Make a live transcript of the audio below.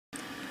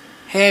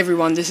Hey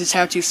everyone, this is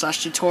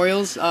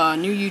How-To/Tutorials, a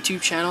new YouTube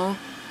channel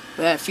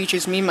that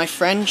features me and my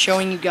friend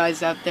showing you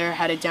guys out there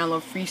how to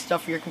download free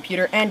stuff for your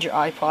computer and your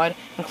iPod,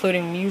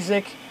 including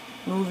music,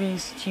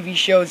 movies, TV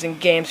shows,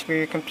 and games for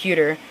your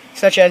computer,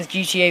 such as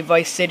GTA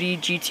Vice City,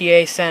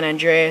 GTA San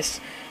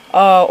Andreas,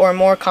 or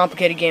more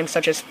complicated games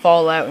such as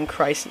Fallout and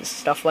Crysis,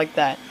 stuff like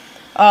that.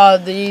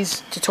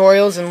 These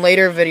tutorials and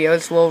later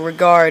videos will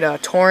regard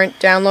torrent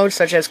downloads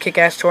such as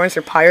Kick-Ass Torrents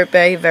or Pirate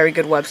Bay, very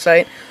good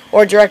website,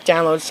 or direct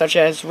downloads such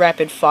as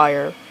Rapid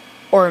Fire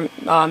or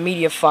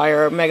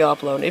Mediafire or Mega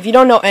Upload. If you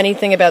don't know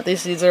anything about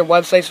this, these are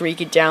websites where you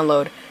can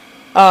download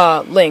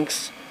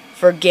links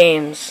for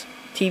games,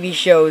 TV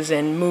shows,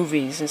 and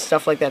movies and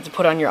stuff like that to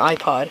put on your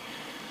iPod.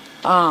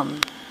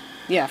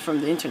 Yeah, from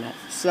the internet.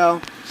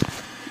 So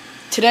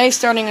today,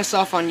 starting us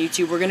off on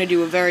YouTube, we're going to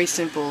do a very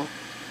simple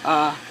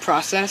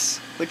process,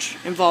 which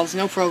involves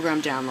no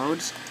program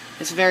downloads.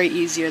 It's very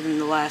easier than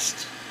the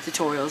last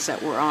tutorials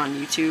that were on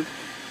YouTube,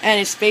 and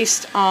it's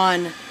based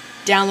on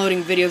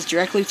downloading videos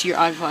directly to your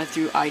iPod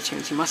through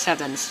iTunes. You must have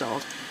that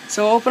installed.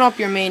 So open up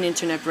your main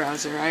internet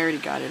browser. I already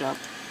got it up.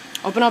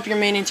 Open up your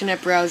main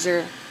internet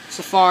browser,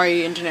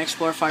 Safari, Internet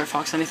Explorer,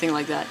 Firefox, anything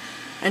like that,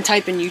 and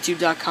type in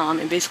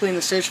youtube.com, and basically in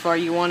the search bar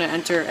you want to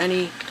enter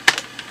any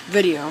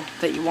video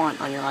that you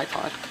want on your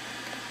iPod.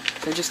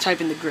 So just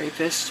type in The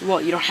Grapist.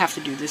 Well, you don't have to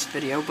do this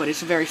video, but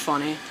it's very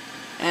funny.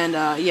 And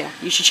yeah,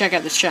 you should check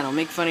out this channel.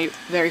 Make funny,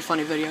 very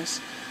funny videos.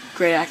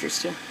 Great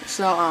actors too.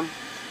 So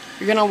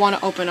you're gonna want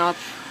to open up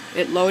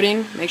it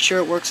loading. Make sure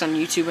it works on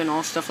YouTube and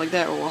all stuff like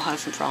that, or we'll have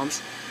some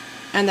problems.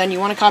 And then you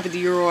want to copy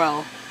the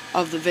URL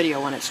of the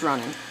video when it's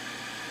running.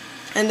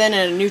 And then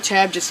in a new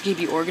tab, just to keep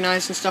you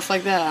organized and stuff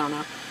like that. I don't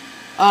know.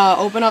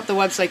 Open up the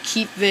website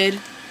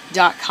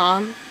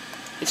keepvid.com.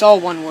 It's all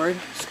one word,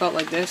 spelled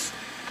like this.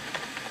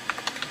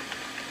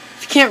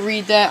 If you can't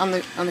read that on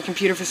the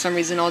computer for some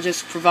reason, I'll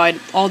just provide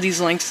all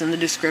these links in the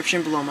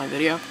description below my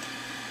video.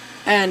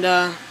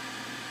 And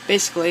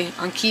basically,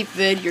 on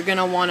KeepVid, you're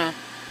gonna want to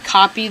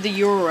copy the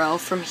URL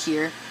from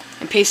here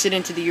and paste it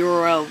into the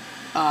URL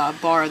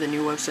bar of the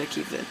new website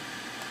KeepVid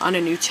on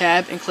a new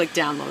tab, and click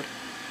download.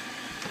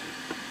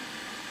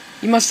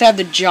 You must have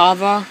the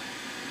Java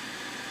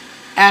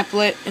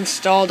applet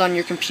installed on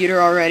your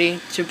computer already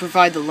to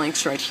provide the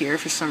links right here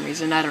for some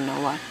reason. I don't know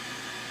why.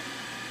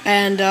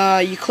 And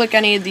you click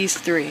any of these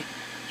three.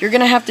 You're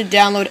gonna have to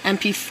download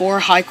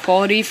MP4 high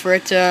quality for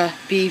it to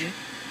be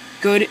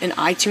good in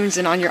iTunes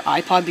and on your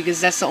iPod,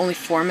 because that's the only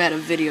format of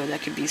video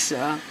that could be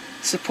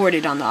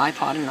supported on the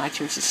iPod and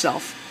iTunes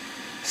itself.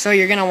 So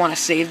you're gonna want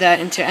to save that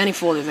into any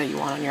folder that you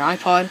want on your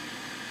iPod.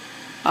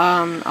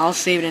 I'll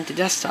save it into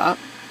desktop,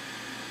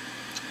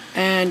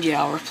 and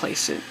yeah, I'll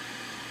replace it.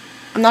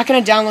 I'm not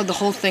gonna download the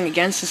whole thing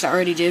again since I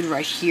already did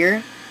right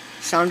here,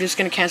 so I'm just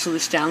gonna cancel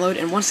this download.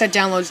 And once that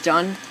download's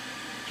done,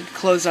 you can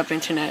close up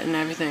internet and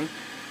everything.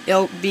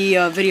 It'll be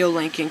a video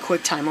link in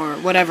QuickTime or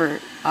whatever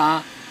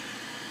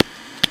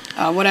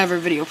whatever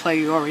video player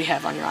you already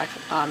have on your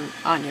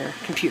on your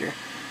computer.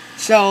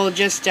 So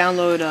just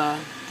download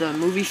the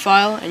movie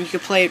file, and you can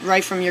play it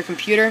right from your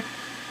computer.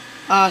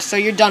 So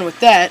you're done with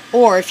that.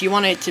 Or if you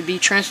want it to be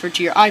transferred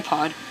to your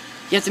iPod,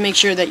 you have to make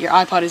sure that your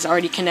iPod is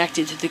already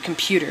connected to the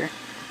computer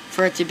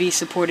for it to be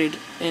supported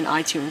in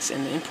iTunes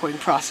in the importing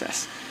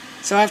process.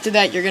 So after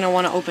that, you're going to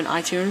want to open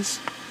iTunes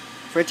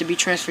for it to be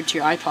transferred to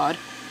your iPod,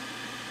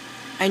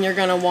 and you're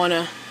going to want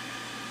to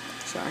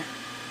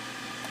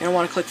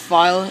click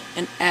File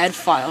and Add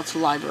File to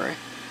Library.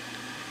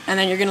 And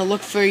then you're going to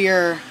look for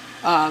your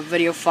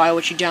video file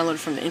which you downloaded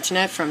from the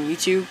internet, from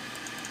YouTube,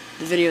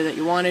 the video that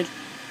you wanted.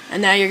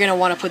 And now you're going to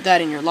want to put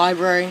that in your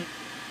library.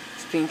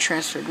 It's being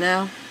transferred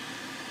now.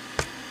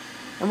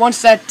 And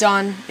once that's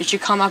done, it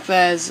should come up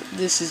as,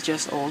 this is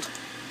just old.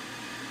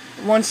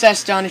 Once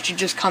that's done, it should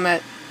just come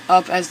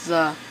up as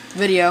the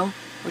video,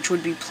 which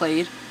would be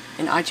played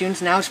in iTunes.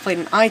 Now it's played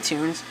in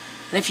iTunes.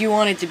 And if you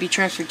want it to be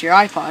transferred to your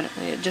iPod,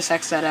 just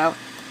X that out.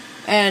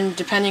 And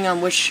depending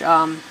on which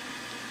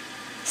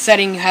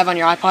setting you have on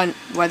your iPod,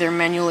 whether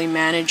manually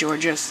manage or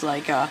just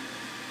like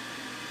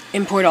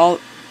import all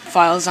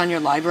files on your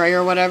library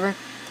or whatever.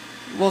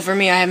 Well, for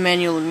me, I have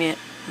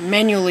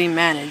manually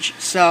manage,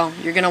 so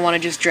you're gonna want to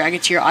just drag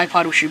it to your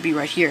iPod, which should be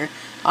right here.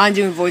 I'm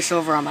doing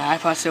voiceover on my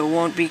iPod, so it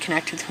won't be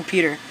connected to the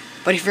computer.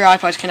 But if your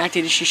iPod's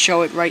connected, it should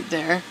show it right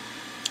there.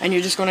 And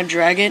you're just gonna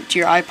drag it to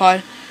your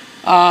iPod.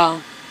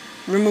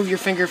 Remove your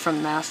finger from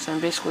the mouse,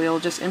 and basically it'll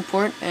just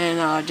import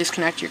and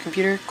disconnect your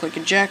computer. Click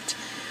eject,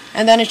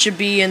 and then it should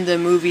be in the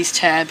movies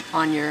tab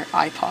on your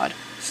iPod.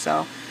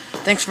 So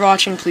thanks for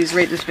watching. Please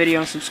rate this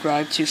video and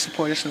subscribe to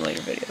support us in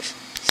later videos.